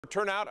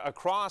Turnout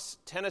across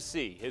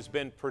Tennessee has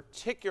been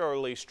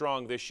particularly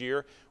strong this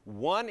year.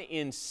 1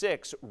 in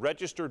 6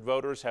 registered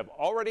voters have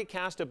already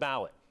cast a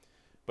ballot.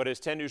 But as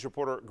 10 News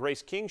reporter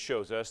Grace King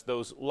shows us,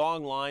 those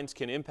long lines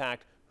can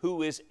impact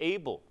who is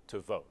able to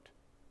vote.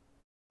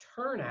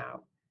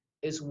 Turnout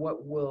is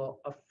what will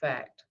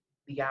affect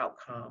the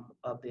outcome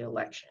of the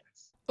elections.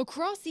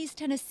 Across East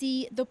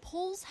Tennessee, the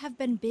polls have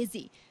been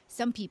busy.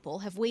 Some people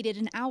have waited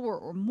an hour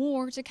or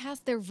more to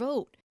cast their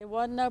vote. It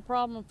wasn't no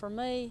problem for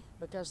me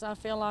because I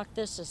feel like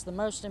this is the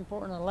most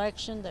important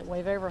election that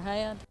we've ever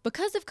had.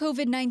 Because of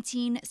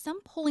COVID-19, some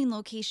polling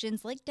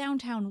locations like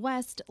downtown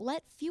West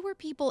let fewer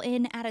people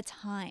in at a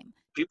time.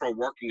 People are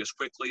working as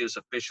quickly, as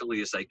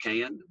efficiently as they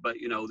can, but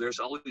there's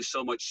only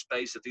so much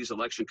space that these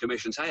election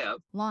commissions have.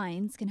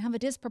 Lines can have a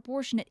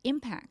disproportionate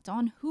impact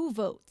on who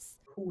votes.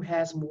 Who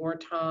has more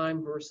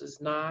time versus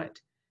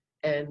not,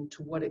 and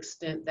to what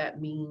extent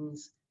that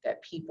means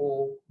that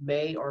people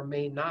may or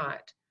may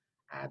not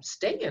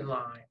stay in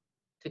line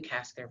to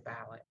cast their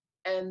ballot.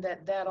 And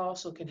that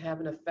also can have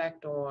an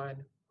effect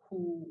on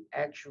who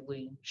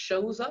actually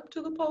shows up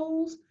to the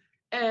polls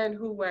and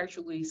who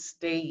actually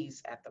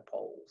stays at the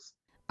polls.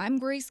 I'm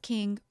Grace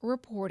King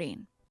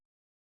reporting.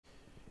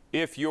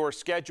 If your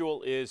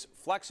schedule is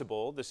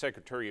flexible, the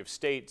Secretary of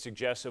State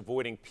suggests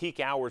avoiding peak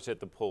hours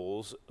at the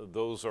polls.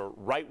 Those are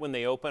right when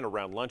they open,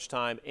 around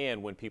lunchtime,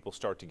 and when people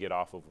start to get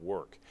off of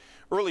work.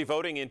 Early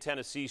voting in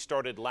Tennessee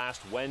started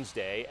last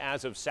Wednesday.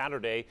 As of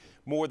Saturday,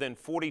 more than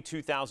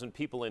 42,000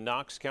 people in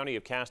Knox County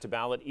have cast a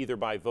ballot either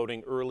by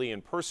voting early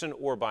in person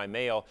or by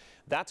mail.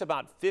 That's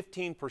about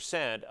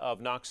 15% of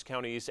Knox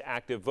County's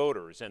active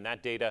voters, and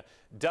that data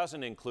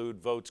doesn't include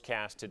votes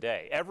cast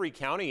today. Every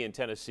county in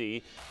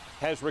Tennessee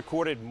has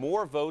recorded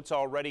more votes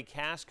already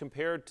cast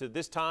compared to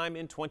this time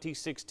in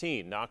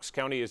 2016. Knox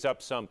County is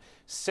up some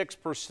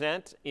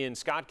 6%. In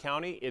Scott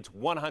County, it's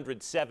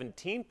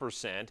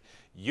 117%.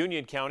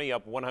 Union County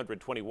up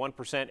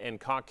 121%, and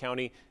Cocke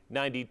County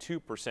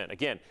 92%.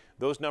 Again,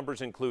 those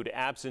numbers include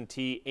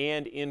absentee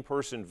and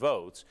in-person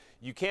votes.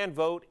 You can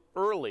vote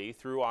early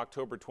through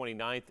October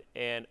 29th,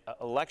 and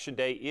Election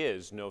Day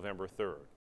is November 3rd.